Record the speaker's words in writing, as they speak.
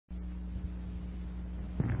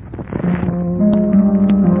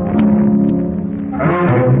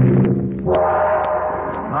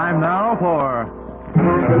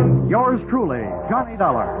Johnny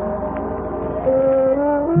Dollar.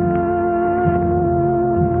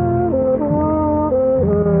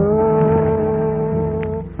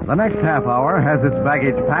 The next half hour has its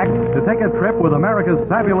baggage packed to take a trip with America's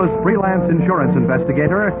fabulous freelance insurance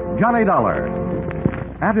investigator, Johnny Dollar.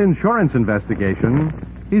 At insurance investigation,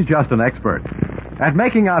 he's just an expert. At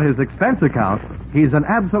making out his expense account, he's an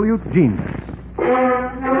absolute genius.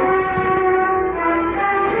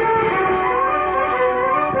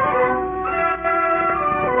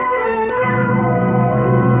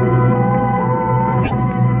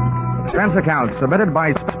 Expense account submitted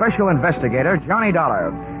by Special Investigator Johnny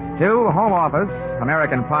Dollar to Home Office,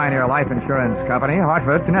 American Pioneer Life Insurance Company,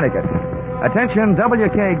 Hartford, Connecticut. Attention,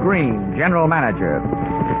 W.K. Green, General Manager.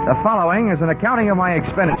 The following is an accounting of my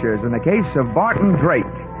expenditures in the case of Barton Drake,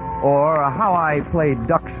 or how I played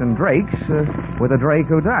ducks and drakes with a drake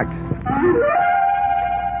who ducked.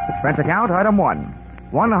 Expense account, item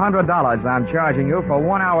 1. $100 I'm charging you for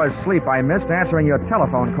 1 hour's sleep I missed answering your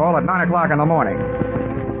telephone call at 9 o'clock in the morning.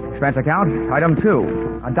 Expense account, item 2,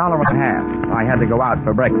 $1.50. I had to go out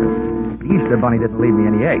for breakfast. The Easter Bunny didn't leave me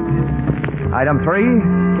any eggs. Item 3,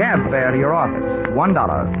 cab fare to your office,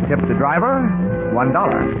 $1. Tip to driver, $1.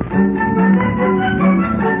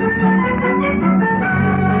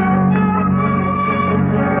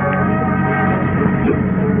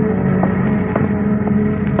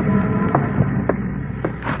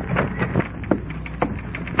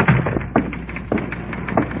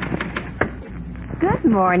 Good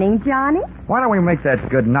morning, Johnny. Why don't we make that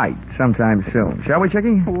good night sometime soon? Shall we,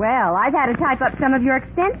 Chickie? Well, I've had to type up some of your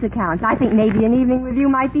expense accounts. I think maybe an evening with you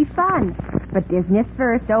might be fun. But business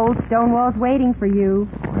first. Old Stonewall's waiting for you.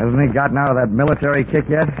 Hasn't he gotten out of that military kick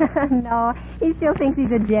yet? No, he still thinks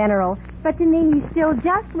he's a general. But to me, he's still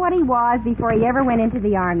just what he was before he ever went into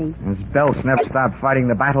the Army. His belts never stopped fighting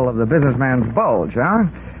the battle of the businessman's bulge, huh?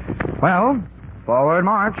 Well, forward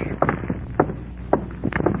march.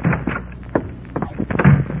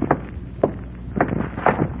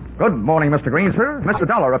 Good morning, Mr. Green, sir. Mr.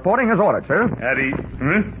 Dollar reporting as ordered, sir. Eddie.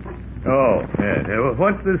 Oh, yeah.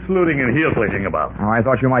 What's this looting and heel-clicking about? Oh, I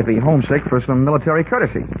thought you might be homesick for some military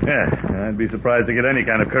courtesy. Yeah, I'd be surprised to get any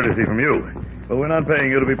kind of courtesy from you. But we're not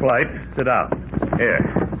paying you to be polite. Sit down. Here.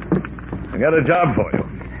 I got a job for you.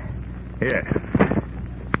 Here.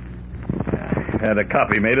 I had a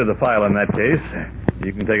copy made of the file in that case.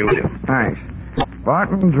 You can take it with you. Thanks.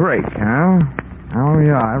 Barton Drake, huh? Oh,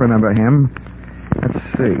 yeah, I remember him. Let's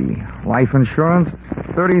see. Life insurance,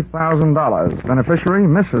 $30,000. Beneficiary,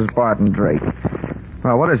 Mrs. Barton Drake.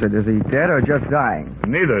 Well, what is it? Is he dead or just dying?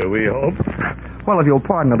 Neither, we hope. Well, if you'll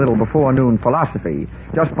pardon a little before-noon philosophy,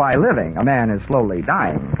 just by living, a man is slowly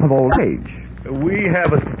dying of old age. We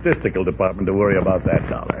have a statistical department to worry about that,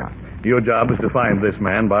 Dollar. Your job is to find this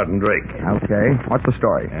man, Barton Drake. Okay. What's the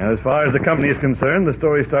story? As far as the company is concerned, the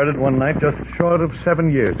story started one night just short of 7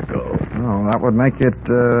 years ago. Oh, that would make it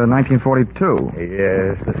 1942.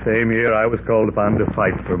 Yes, the same year I was called upon to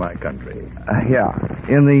fight for my country. Yeah.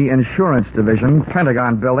 In the insurance division,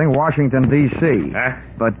 Pentagon Building, Washington, D.C. Huh?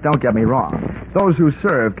 But don't get me wrong. Those who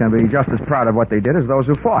served can be just as proud of what they did as those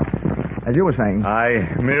who fought. As you were saying.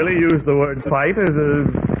 I merely used the word fight as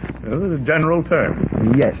a general term.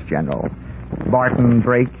 Yes, General. Barton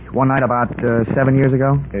Drake, one night about 7 years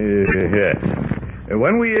ago? Yes.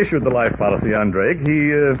 When we issued the life policy on Drake,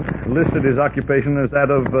 he listed his occupation as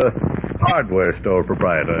that of hardware store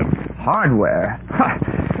proprietor. Hardware?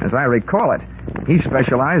 As I recall it, he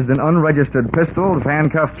specialized in unregistered pistols,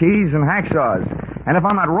 handcuff keys, and hacksaws. And if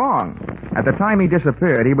I'm not wrong, at the time he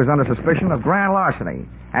disappeared, he was under suspicion of grand larceny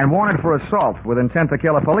and wanted for assault with intent to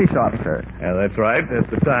kill a police officer. Yeah, that's right. At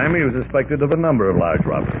the time, he was suspected of a number of large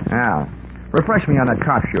robberies. Now, refresh me on that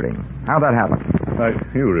cop shooting. How'd that happen?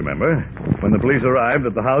 You remember. When the police arrived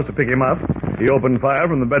at the house to pick him up, he opened fire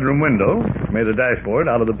from the bedroom window, made a dashboard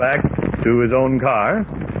out of the back to his own car,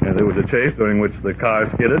 and there was a chase during which the car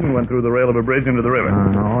skidded and went through the rail of a bridge into the river.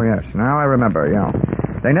 Oh, yes. Now I remember, yeah.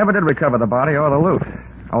 They never did recover the body or the loot.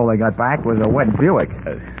 All they got back was a wet Buick.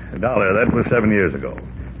 Dollar, that was 7 years ago.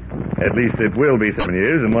 At least it will be 7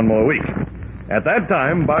 years in 1 more week. At that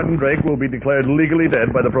time, Barton Drake will be declared legally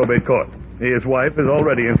dead by the probate court. His wife has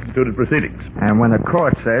already instituted proceedings. And when the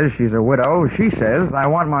court says she's a widow, she says, I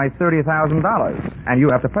want my $30,000. And you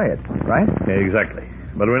have to pay it, right? Exactly.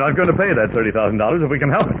 But we're not going to pay that $30,000 if we can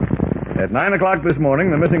help it. At 9 o'clock this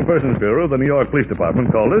morning, the Missing Persons Bureau of the New York Police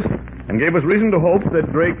Department called us and gave us reason to hope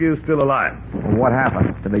that Drake is still alive. What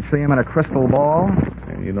happened? Did they see him in a crystal ball?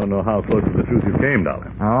 And you don't know how close to the truth you came,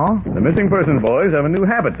 Dollar. Oh? The Missing Persons boys have a new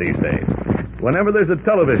habit these days. Whenever there's a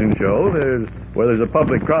television show where there's a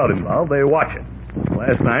public crowd involved, they watch it.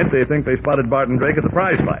 Last night, they think they spotted Barton Drake at the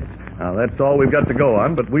prize fight. Now, that's all we've got to go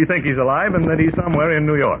on, but we think he's alive and that he's somewhere in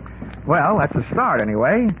New York. Well, that's a start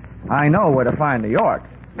anyway. I know where to find New York.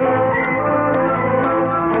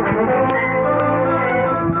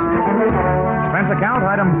 Expense account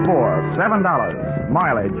item 4, $7.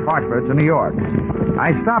 Mileage, Hartford to New York.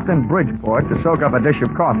 I stopped in Bridgeport to soak up a dish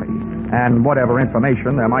of coffee and whatever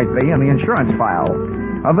information there might be in the insurance file.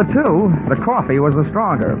 Of the two, the coffee was the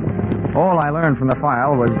stronger. All I learned from the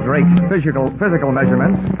file was Drake's physical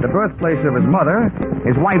measurements, the birthplace of his mother,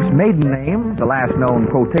 his wife's maiden name, the last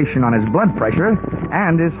known quotation on his blood pressure,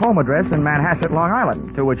 and his home address in Manhasset, Long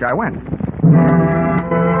Island, to which I went.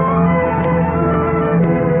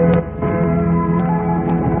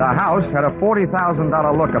 The house had a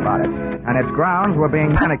 $40,000 look about it, and its grounds were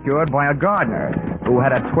being manicured by a gardener who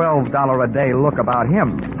had a $12 a day look about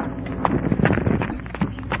him.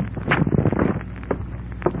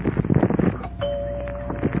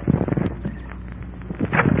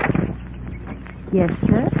 Yes,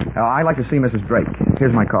 sir? I'd like to see Mrs. Drake.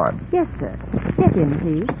 Here's my card. Yes, sir. Step in,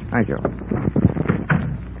 please. Thank you.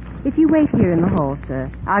 If you wait here in the hall,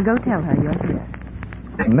 sir, I'll go tell her you're here.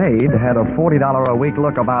 The maid had a $40 a week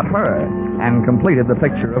look about her and completed the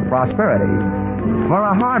picture of prosperity. For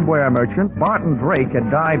a hardware merchant, Barton Drake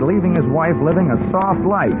had died leaving his wife living a soft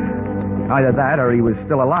life. Either that or he was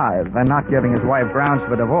still alive and not giving his wife grounds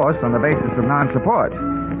for divorce on the basis of non-support.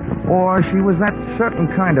 Or she was that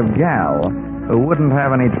certain kind of gal who wouldn't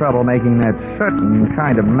have any trouble making that certain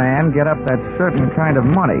kind of man get up that certain kind of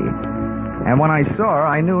money. And when I saw her,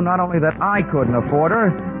 I knew not only that I couldn't afford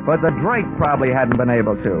her, but that Drake probably hadn't been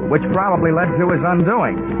able to, which probably led to his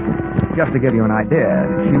undoing. Just to give you an idea,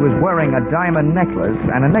 she was wearing a diamond necklace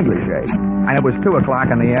and a negligee, and it was 2 o'clock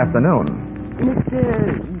in the afternoon.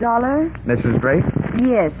 Mr. Dollar? Mrs. Drake?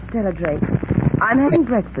 Yes, Stella Drake. I'm having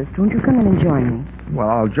breakfast. Won't you come in and join me? Well,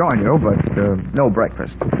 I'll join you, but no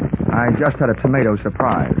breakfast. I just had a tomato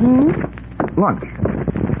surprise. Lunch.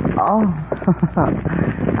 Oh,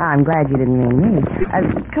 I'm glad you didn't ring me.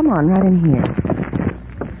 Come on, right in here.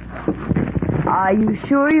 Are you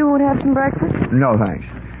sure you won't have some breakfast? No, thanks.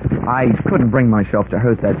 I couldn't bring myself to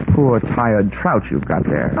hurt that poor, tired trout you've got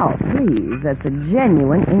there. Oh, please. That's a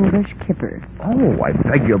genuine English kipper. Oh, I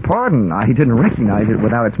beg your pardon. I didn't recognize it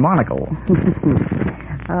without its monocle.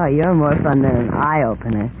 Oh, you're more fun than an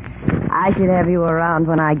eye-opener. I should have you around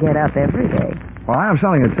when I get up every day. Well, I have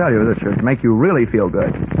something to tell you that should make you really feel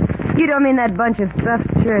good. You don't mean that bunch of stuffed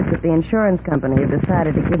shirts at the insurance company have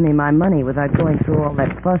decided to give me my money without going through all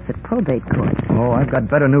that fuss at probate court? Oh, I've got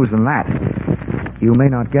better news than that. You may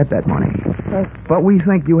not get that money. But we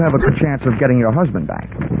think you have a good chance of getting your husband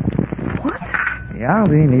back. What? Yeah,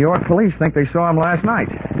 the New York police think they saw him last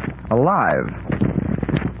night. Alive.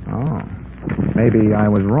 Oh. Maybe I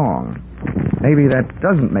was wrong. Maybe that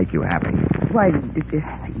doesn't make you happy. Why,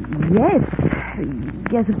 yes.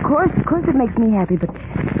 Yes, of course it makes me happy, but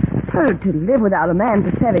to live without a man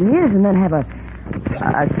for 7 years and then have a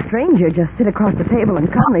stranger just sit across the table and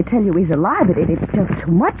calmly tell you he's alive, it's just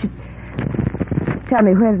too much. Tell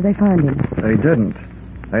me, where did they find him? They didn't.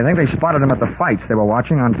 They think they spotted him at the fights they were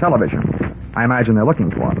watching on television. I imagine they're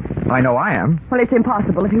looking for him. I know I am. Well, it's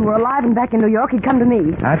impossible. If he were alive and back in New York, he'd come to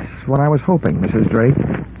me. That's what I was hoping, Mrs. Drake.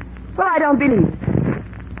 Well, I don't believe it.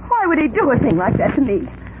 Why would he do a thing like that to me?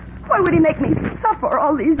 Why would he make me suffer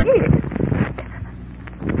all these years?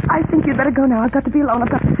 I think you'd better go now. I've got to be alone. I've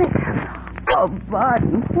got to think. Oh,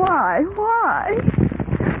 Barton, why?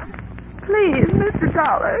 Please, Mr.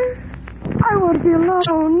 Dollar. I want to be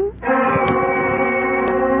alone.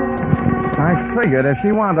 I figured if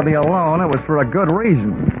she wanted to be alone, it was for a good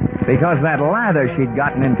reason. Because that lather she'd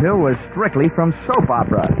gotten into was strictly from soap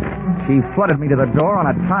opera. She flooded me to the door on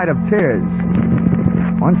a tide of tears.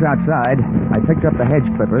 Once outside, I picked up the hedge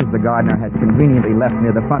clippers the gardener had conveniently left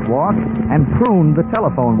near the front walk and pruned the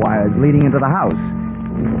telephone wires leading into the house.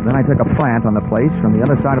 Then I took a plant on the place from the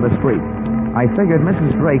other side of the street. I figured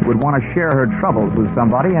Mrs. Drake would want to share her troubles with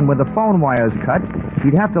somebody, and with the phone wires cut,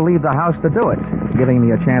 she'd have to leave the house to do it, giving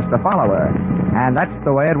me a chance to follow her. And that's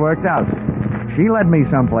the way it worked out. She led me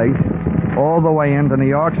someplace, all the way into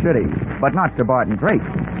New York City, but not to Barton Drake.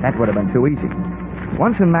 That would have been too easy.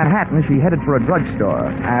 Once in Manhattan, she headed for a drugstore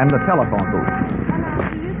and a telephone booth.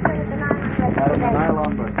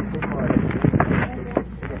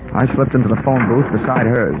 I slipped into the phone booth beside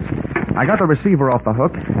hers. I got the receiver off the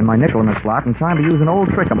hook and my nickel in the slot in time to use an old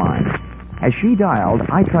trick of mine. As she dialed,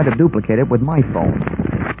 I tried to duplicate it with my phone.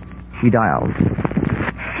 She dialed.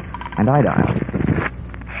 And I dialed.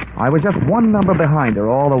 I was just one number behind her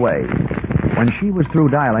all the way. When she was through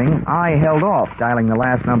dialing, I held off dialing the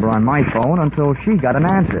last number on my phone until she got an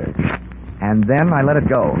answer. And then I let it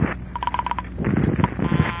go.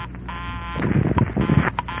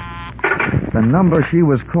 The number she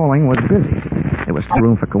was calling was busy. There was still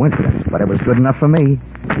room for coincidence, but it was good enough for me.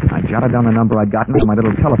 I jotted down the number I'd gotten for my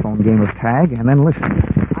little telephone game of tag and then listened.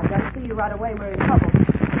 I've got to see you right away. We're in trouble.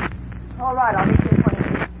 All right, I'll meet you in 20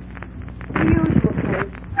 minutes. The usual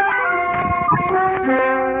place.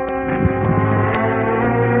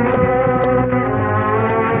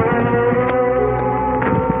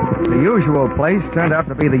 The usual place turned out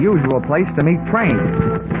to be the usual place to meet trains,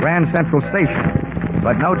 Grand Central Station.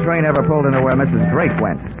 But no train ever pulled into where Mrs. Drake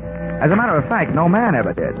went. As a matter of fact, no man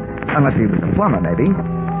ever did. Unless he was a plumber, maybe.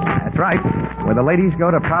 That's right, where the ladies go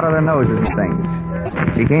to powder their noses and things.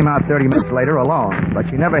 She came out 30 minutes later alone, but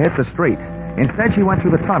she never hit the street. Instead, she went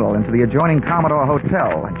through the tunnel into the adjoining Commodore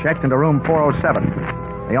Hotel and checked into room 407.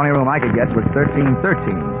 The only room I could get was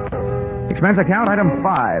 1313. Expense account, item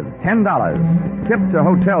 5, $10. Tip to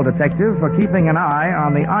hotel detective for keeping an eye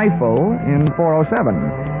on the Eiffel in 407.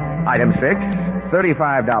 Item 6,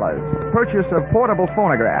 $35. Purchase of portable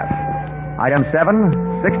phonograph. Item 7,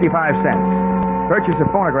 65 cents. Purchase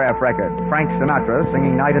of phonograph record, Frank Sinatra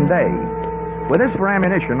singing night and day. With this for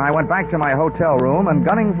ammunition, I went back to my hotel room and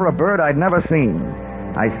gunning for a bird I'd never seen.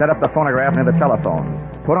 I set up the phonograph near the telephone,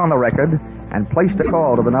 put on the record, and placed a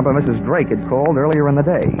call to the number Mrs. Drake had called earlier in the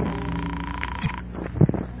day.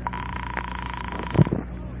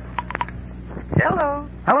 Hello.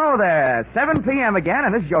 Hello there. 7 p.m. again,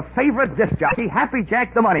 and this is your favorite disc jockey, Happy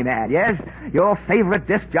Jack the Money Man. Yes, your favorite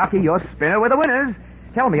disc jockey, your spinner with the winners.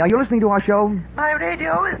 Tell me, are you listening to our show? My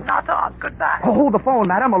radio is not on. Goodbye. Oh, hold the phone,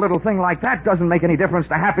 madam. A little thing like that doesn't make any difference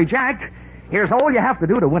to Happy Jack. Here's all you have to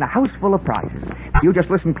do to win a house full of prizes. You just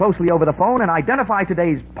listen closely over the phone and identify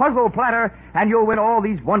today's puzzle platter, and you'll win all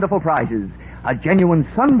these wonderful prizes. A genuine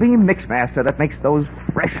Sunbeam Mixmaster that makes those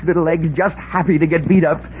fresh little eggs just happy to get beat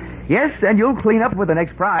up. Yes, and you'll clean up with the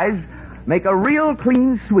next prize. Make a real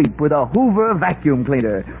clean sweep with a Hoover vacuum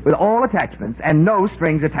cleaner with all attachments and no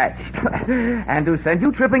strings attached. And to send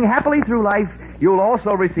you tripping happily through life, you'll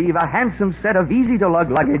also receive a handsome set of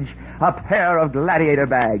easy-to-lug luggage, a pair of Gladiator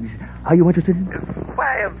bags. Are you interested?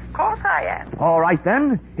 Why, of course I am. All right,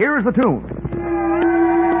 then. Here's the tune.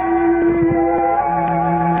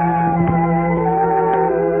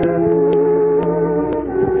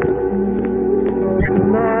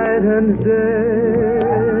 Night and day.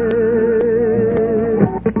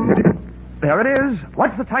 There it is.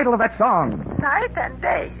 What's the title of that song? Night and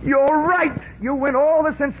day. You're right. You win all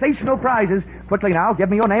the sensational prizes. Quickly now, give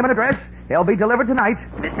me your name and address. They'll be delivered tonight.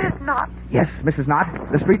 Mrs. Knott. Yes, Mrs. Knott.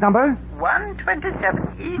 The street number?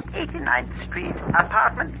 127 East 89th Street,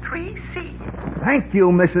 apartment 3C. Thank you,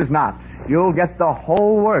 Mrs. Knott. You'll get the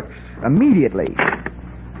whole works immediately.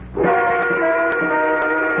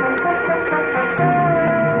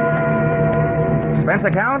 Expense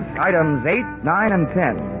account, items 8, 9, and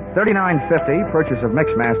 10. $39.50 purchase of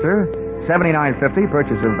Mixmaster, $79.50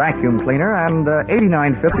 purchase of vacuum cleaner, and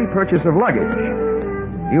 $89.50 purchase of luggage.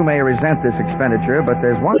 You may resent this expenditure, but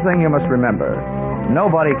there's one thing you must remember.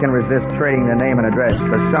 Nobody can resist trading their name and address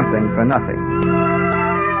for something for nothing.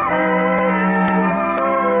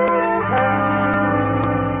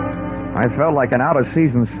 I felt like an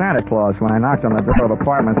out-of-season Santa Claus when I knocked on the door of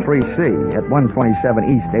apartment 3C at 127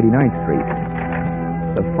 East 89th Street.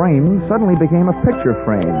 The frame suddenly became a picture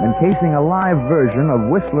frame encasing a live version of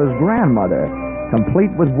Whistler's grandmother,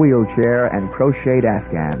 complete with wheelchair and crocheted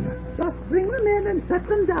afghan. Just bring them in and set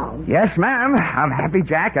them down. Yes, ma'am. I'm Happy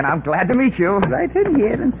Jack, and I'm glad to meet you. Right in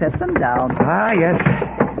here and set them down. Ah, yes.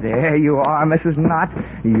 There you are, Mrs. Knott.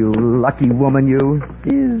 You lucky woman, you.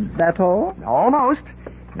 Is that all? Almost.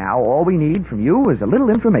 Now, all we need from you is a little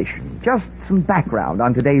information. Just some background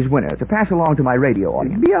on today's winner to pass along to my radio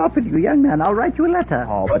audience. Be off with you, young man. I'll write you a letter.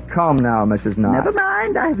 Oh, but come now, Mrs. Knott. Never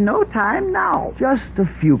mind. I have no time now. Just a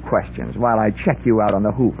few questions while I check you out on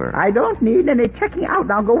the Hoover. I don't need any checking out.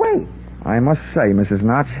 Now go away. I must say, Mrs.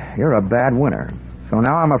 Knott, you're a bad winner. So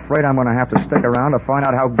now I'm afraid I'm going to have to stick around to find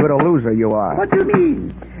out how good a loser you are. What do you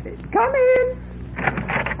mean? Come in.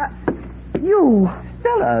 You.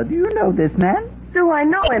 Stella, do you know this man? Do I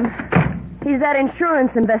know him? He's that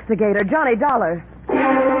insurance investigator, Johnny Dollar.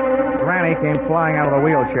 Granny came flying out of the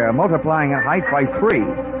wheelchair, multiplying in height by 3.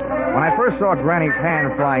 When I first saw Granny's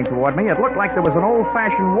hand flying toward me, it looked like there was an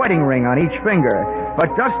old-fashioned wedding ring on each finger. But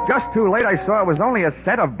just too late, I saw it was only a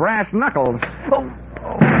set of brass knuckles. Oh.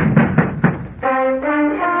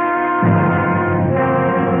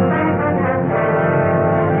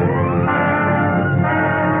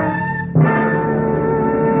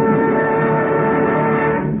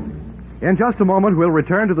 In just a moment, we'll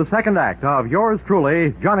return to the second act of yours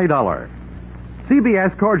truly, Johnny Dollar.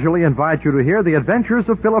 CBS cordially invites you to hear the adventures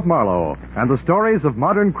of Philip Marlowe and the stories of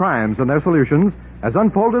modern crimes and their solutions as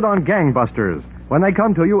unfolded on Gangbusters, when they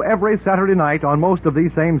come to you every Saturday night on most of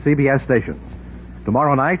these same CBS stations.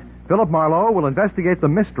 Tomorrow night, Philip Marlowe will investigate the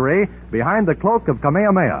mystery behind the cloak of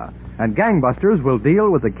Kamehameha, and Gangbusters will deal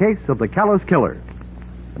with the case of the callous killer.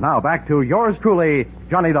 Now back to yours truly,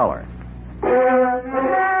 Johnny Dollar.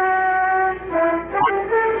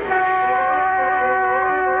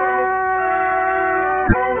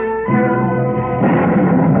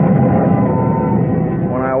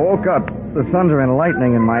 When I woke up, the thunder and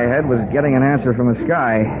lightning in my head was getting an answer from the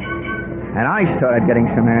sky. And I started getting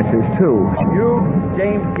some answers, too. You,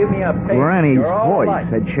 James, give me a page. Granny's voice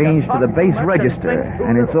had changed to the bass register,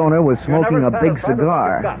 and its owner was smoking a big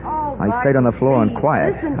cigar. I stayed on the floor and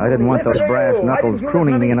quiet. I didn't want those brass knuckles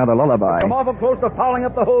crooning me another lullaby. I'm awful close to fouling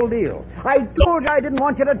up the whole deal. I told you I didn't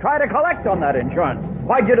want you to try to collect on that insurance.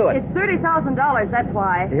 Why'd you do it? It's $30,000, that's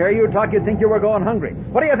why. To hear you talk, you'd think you were going hungry.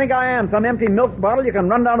 What do you think I am, some empty milk bottle you can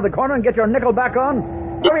run down to the corner and get your nickel back on?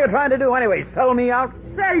 What were you trying to do anyway, sell me out?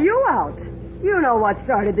 Sell you out? You know what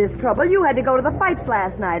started this trouble. You had to go to the fights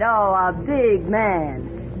last night. Oh, a big man.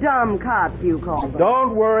 Dumb cops, you call them.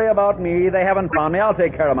 Don't worry about me. They haven't found me. I'll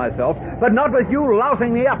take care of myself. But not with you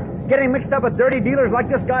lousing me up, getting mixed up with dirty dealers like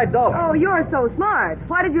this guy Dollar. Oh, you're so smart.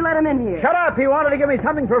 Why did you let him in here? Shut up. He wanted to give me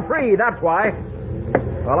something for free, that's why.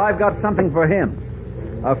 Well, I've got something for him.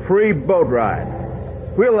 A free boat ride.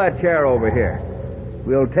 Wheel that chair over here.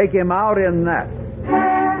 We'll take him out in that.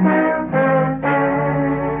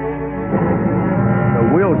 The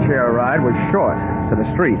wheelchair ride was short, to the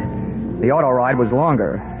street. The auto ride was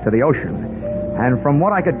longer, to the ocean. And from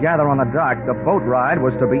what I could gather on the dock, the boat ride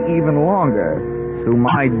was to be even longer, to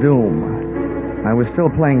my doom. I was still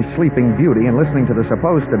playing Sleeping Beauty and listening to the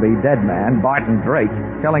supposed-to-be dead man, Barton Drake,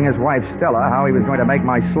 telling his wife Stella how he was going to make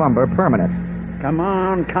my slumber permanent. Come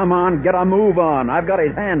on, get a move on. I've got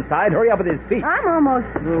his hands tied. Hurry up with his feet. I'm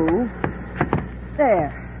almost through.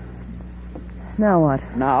 There. Now what?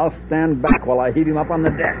 Now stand back while I heave him up on the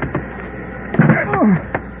deck.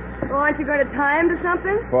 Well, aren't you going to tie him to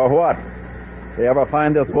something? For what? If they ever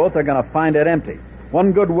find this boat, they're going to find it empty.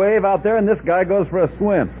 One good wave out there, and this guy goes for a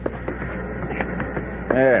swim.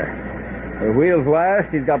 There. The wheels last.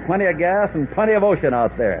 He's got plenty of gas and plenty of ocean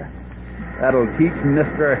out there. That'll teach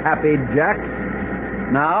Mr. Happy Jack.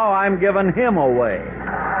 Now I'm giving him away.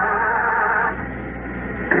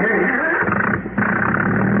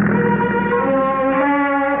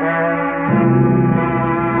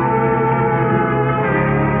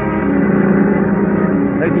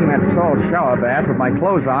 Taking that salt shower bath with my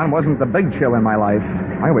clothes on wasn't the big chill in my life.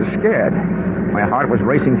 I was scared. My heart was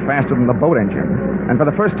racing faster than the boat engine. And for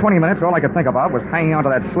the first 20 minutes, all I could think about was hanging onto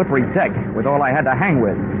that slippery deck with all I had to hang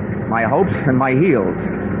with, my hopes and my heels.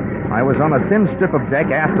 I was on a thin strip of deck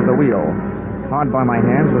after the wheel. Hard by my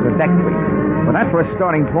hands was a deck cleat. With that for a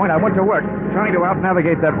starting point, I went to work, trying to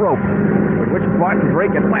out-navigate that rope, with which Barton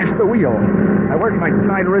Drake had lashed the wheel. I worked my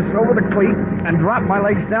tied wrists over the cleat and dropped my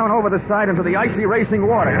legs down over the side into the icy racing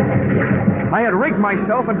water. I had rigged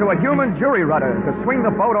myself into a human jury rudder to swing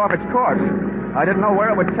the boat off its course. I didn't know where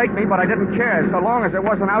it would take me, but I didn't care so long as it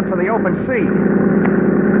wasn't out to the open sea.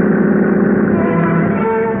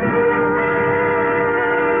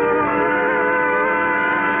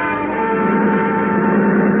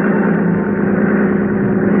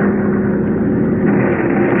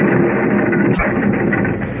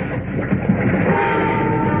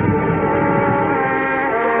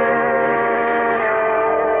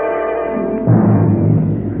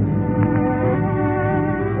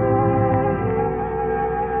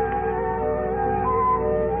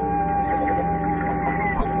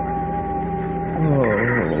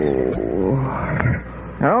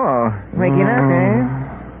 Waking up,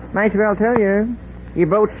 eh? Might as well tell you. Your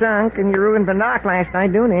boat sunk and you ruined the dock last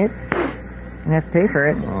night doing it. You have to pay for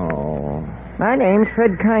it. Oh. My name's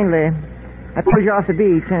Fred Kindly. I pulled you off the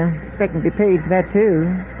beach. I'm expecting to be paid for that, too.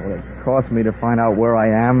 Will it cost me to find out where I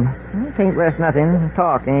am? It ain't worth nothing.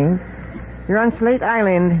 Talk ain't. You're on Slate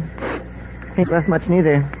Island. Ain't worth much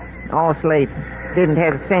neither. All slate. Didn't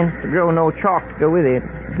have sense to grow no chalk to go with it.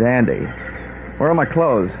 Dandy. Where are my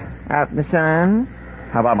clothes? Out in the sun.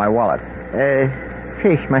 How about my wallet?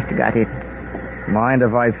 Fish must have got it. Mind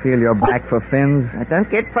if I feel your back for fins? Now, don't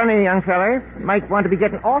get funny, young feller. Might want to be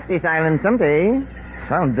getting off this island someday.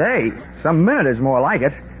 Someday. Some minute is more like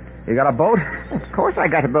it. You got a boat? Of course I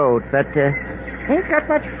got a boat, but ain't got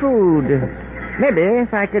much food. Maybe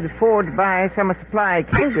if I could afford to buy some of supply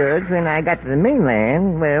canned goods when I got to the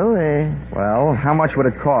mainland, well... Well, how much would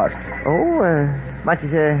it cost? Much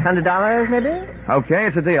as $100, maybe? Okay,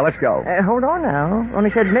 it's a deal. Let's go. Hold on now.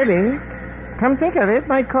 Only said maybe. Come think of it,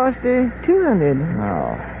 might cost $200.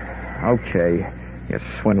 Oh, okay, you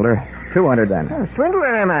swindler. 200 then. Oh,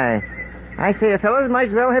 swindler am I? I say a fellow might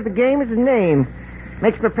as well have the game as his name.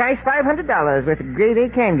 Makes the price $500 worth of grade A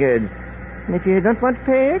canned goods. And if you don't want to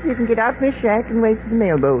pay it, you can get out from the shack and wait for the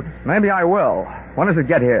mailboat. Maybe I will. When does it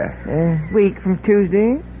get here? Week from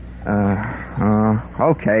Tuesday.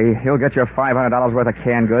 Okay. He'll get you $500 worth of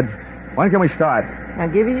canned goods. When can we start? I'll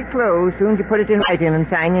give you your clothes soon as you put it in writing and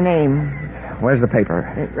sign your name. Where's the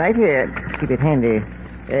paper? Right here. Keep it handy.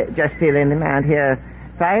 Just fill in the amount here.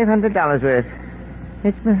 $500 worth.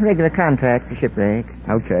 It's a regular contract for shipwreck.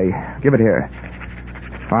 Okay. Give it here.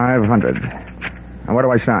 500. And where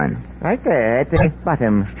do I sign? Right there at the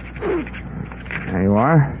bottom. There you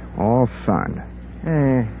are. All signed.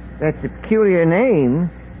 That's a peculiar name.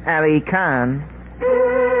 Ali Khan.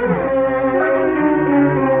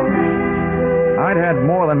 I'd had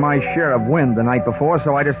more than my share of wind the night before,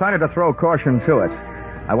 so I decided to throw caution to it.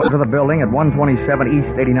 I went to the building at 127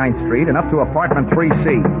 East 89th Street and up to apartment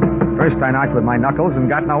 3C. First I knocked with my knuckles and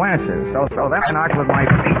got no answers, so then I knocked with my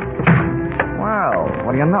feet. Well,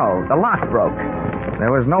 what do you know? The lock broke.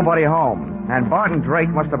 There was nobody home, and Barton Drake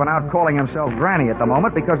must have been out calling himself Granny at the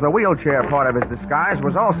moment because the wheelchair part of his disguise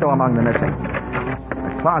was also among the missing.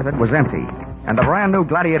 The closet was empty, and the brand new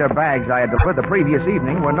Gladiator bags I had delivered the previous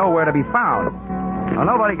evening were nowhere to be found. Well,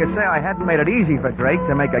 nobody could say I hadn't made it easy for Drake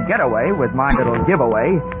to make a getaway with my little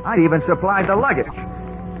giveaway. I'd even supplied the luggage.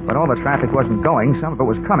 But all the traffic wasn't going. Some of it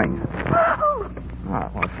was coming. Oh,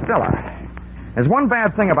 well, Stella, there's one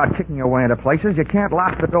bad thing about kicking your way into places. You can't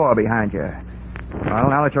lock the door behind you. Well,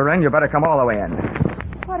 now that you're in, you better come all the way in.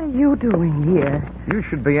 What are you doing here? You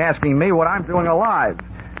should be asking me what I'm doing alive.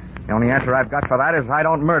 The only answer I've got for that is I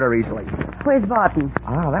don't murder easily. Where's Barton?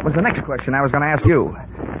 Ah, that was the next question I was going to ask you.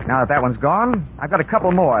 Now that one's gone, I've got a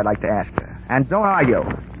couple more I'd like to ask you. And don't argue.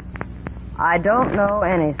 I don't know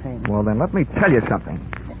anything. Well, then let me tell you something.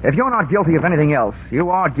 If you're not guilty of anything else, you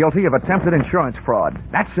are guilty of attempted insurance fraud.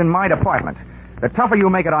 That's in my department. The tougher you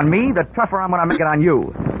make it on me, the tougher I'm going to make it on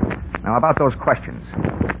you. Now, about those questions.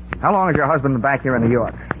 How long has your husband been back here in New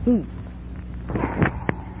York? He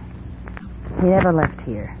never left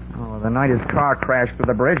here. Oh, the night his car crashed through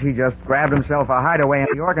the bridge, he just grabbed himself a hideaway in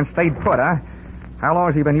New York and stayed put, huh? How long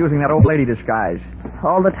has he been using that old lady disguise?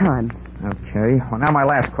 All the time. Okay. Well, now my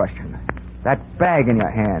last question. That bag in your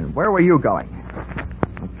hand, where were you going?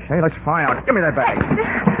 Okay, let's find out. Give me that bag.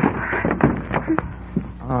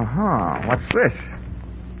 Uh-huh. What's this?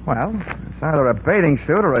 Well, it's either a bathing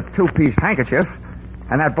suit or a two-piece handkerchief.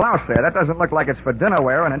 And that blouse there, that doesn't look like it's for dinner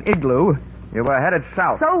wear in an igloo. You were headed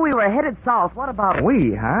south. So we were headed south. What about it?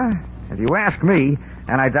 We, huh? If you ask me,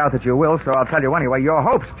 and I doubt that you will, so I'll tell you anyway, your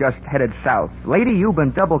hopes just headed south. Lady, you've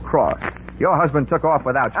been double-crossed. Your husband took off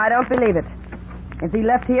without you. I don't believe it. If he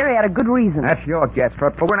left here, he had a good reason. That's your guess,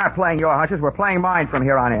 but we're not playing your hunches. We're playing mine from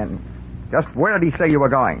here on in. Just where did he say you were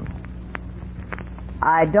going?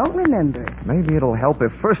 I don't remember. Maybe it'll help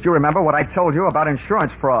if first you remember what I told you about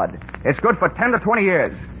insurance fraud. It's good for 10 to 20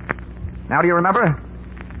 years. Now do you remember?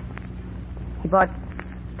 He bought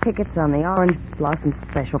tickets on the Orange Blossom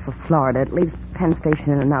Special for Florida. It leaves Penn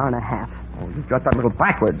Station in an hour and a half. Oh, you've got that a little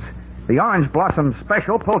backwards. The Orange Blossom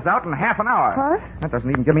Special pulls out in half an hour. Huh? That doesn't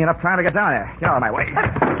even give me enough time to get down there. Get out of my way.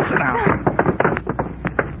 Sit down.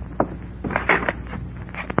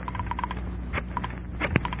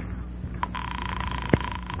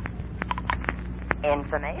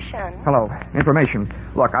 Information. Hello. Information.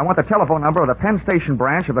 Look, I want the telephone number of the Penn Station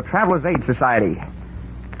branch of the Travelers' Aid Society.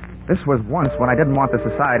 This was once when I didn't want the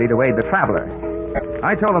society to aid the traveler.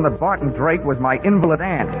 I told them that Barton Drake was my invalid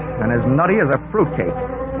aunt and as nutty as a fruitcake.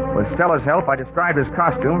 With Stella's help, I described his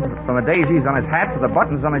costume from the daisies on his hat to the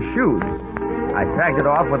buttons on his shoes. I tagged it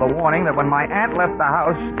off with a warning that when my aunt left the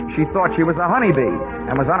house, she thought she was a honeybee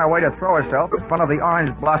and was on her way to throw herself in front of the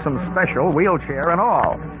Orange Blossom Special, wheelchair and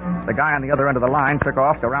all. The guy on the other end of the line took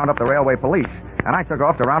off to round up the railway police, and I took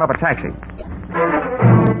off to round up a taxi.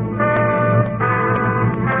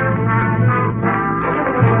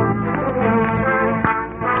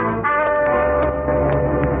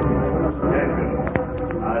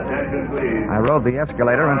 I rode the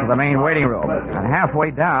escalator into the main waiting room, and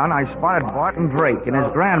halfway down, I spotted Barton Drake in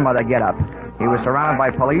his grandmother getup. He was surrounded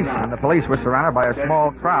by police, and the police were surrounded by a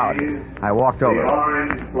small crowd. I walked over. The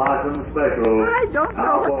Orange Blossom Special. I don't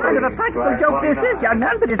know what kind of a practical joke this is, young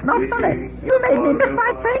man, but it's not funny. You made me miss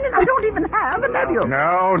my train, and I don't even have a nephew.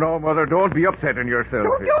 No, Mother, don't be upsetting yourself.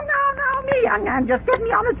 Don't you now, me, young man. Just get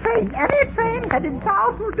me on a train. Any train headed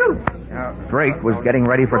south will do. Drake was getting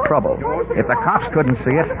ready for trouble. If the cops couldn't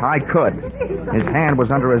see it, I could. His hand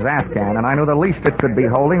was under his Afghan, and I knew the least it could be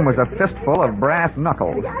holding was a fistful of brass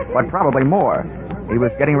knuckles, but probably more. He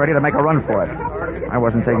was getting ready to make a run for it. I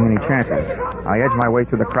wasn't taking any chances. I edged my way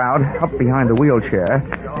through the crowd, up behind the wheelchair,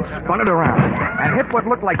 spun it around, and hit what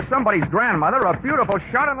looked like somebody's grandmother a beautiful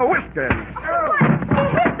shot in the whiskers. He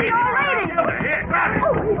hit the old lady.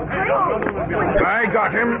 I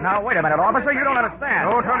got him. Now, wait a minute, officer. You don't understand.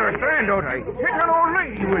 Don't understand, don't I? Hit an old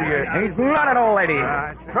lady, will you? He's not an old lady.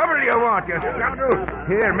 Trouble you want, you scoundrel.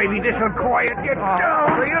 Here, maybe this'll quiet you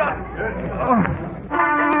down, will you?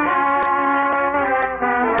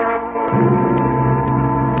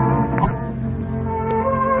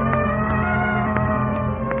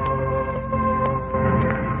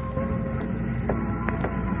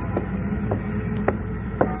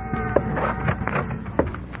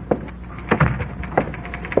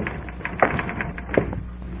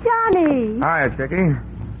 Johnny! Hiya, Chickie.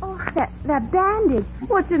 Oh, that bandage.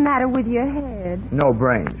 What's the matter with your head? No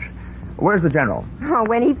brains. Where's the general? Oh,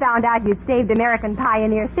 when he found out you'd saved American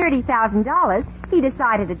Pioneer $30,000, he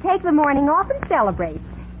decided to take the morning off and celebrate.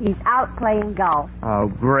 He's out playing golf. Oh,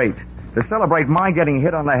 great. To celebrate my getting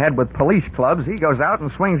hit on the head with police clubs, he goes out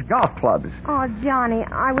and swings golf clubs. Oh, Johnny,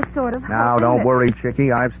 I was sort of Now, hoping don't that... worry,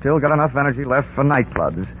 Chickie. I've still got enough energy left for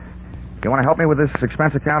nightclubs. You want to help me with this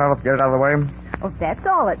expense account? I'll get it out of the way. Oh, that's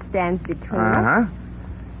all that stands between us. Uh-huh.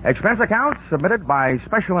 Expense account submitted by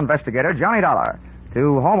Special Investigator Johnny Dollar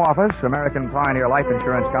to Home Office, American Pioneer Life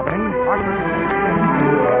Insurance Company.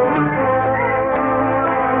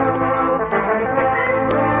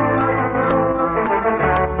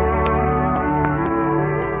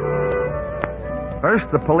 First,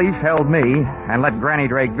 the police held me and let Granny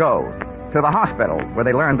Drake go to the hospital, where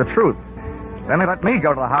they learned the truth. Then they let me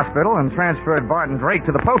go to the hospital and transferred Barton Drake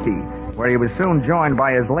to the pokey, where he was soon joined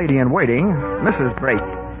by his lady-in-waiting, Mrs. Drake.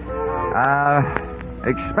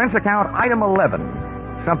 Expense account item 11.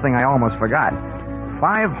 Something I almost forgot.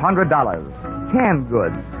 $500. Canned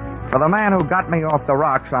goods. For the man who got me off the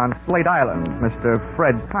rocks on Slate Island, Mr.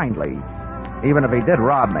 Fred Kindly. Even if he did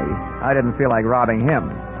rob me, I didn't feel like robbing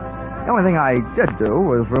him. The only thing I did do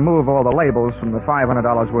was remove all the labels from the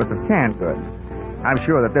 $500 worth of canned goods. I'm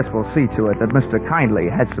sure that this will see to it that Mr. Kindly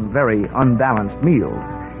had some very unbalanced meals,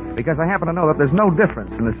 because I happen to know that there's no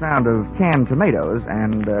difference in the sound of canned tomatoes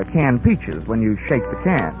and canned peaches when you shake the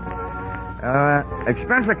can.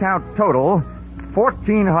 Expense account total,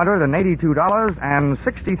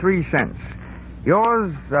 $1,482.63.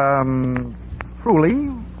 Yours,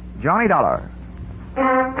 truly, Johnny Dollar.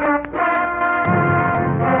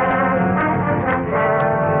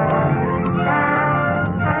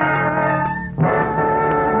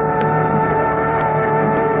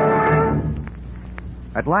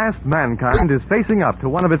 At last, mankind is facing up to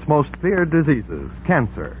one of its most feared diseases,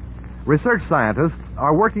 cancer. Research scientists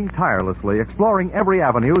are working tirelessly, exploring every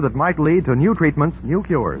avenue that might lead to new treatments, new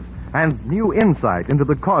cures, and new insight into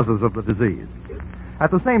the causes of the disease.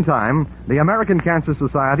 At the same time, the American Cancer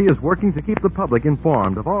Society is working to keep the public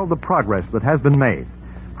informed of all the progress that has been made,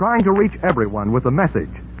 trying to reach everyone with the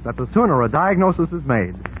message that the sooner a diagnosis is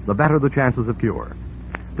made, the better the chances of cure.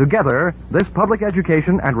 Together, this public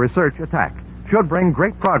education and research attack should bring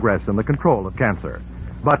great progress in the control of cancer.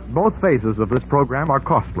 But both phases of this program are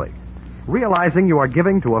costly. Realizing you are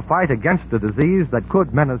giving to a fight against a disease that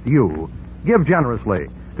could menace you, give generously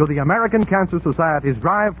to the American Cancer Society's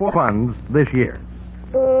drive for funds this year.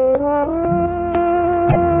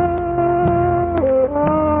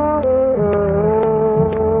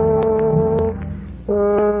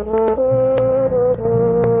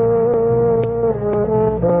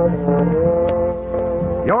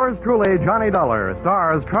 Yours truly, Johnny Dollar,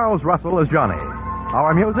 stars Charles Russell as Johnny.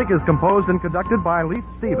 Our music is composed and conducted by Leith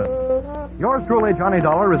Stevens. Yours truly, Johnny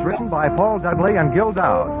Dollar, is written by Paul Dudley and Gil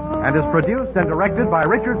Dowd and is produced and directed by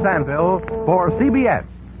Richard Sandville for CBS,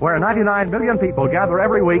 where 99 million people gather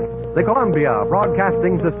every week, the Columbia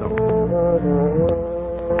Broadcasting System.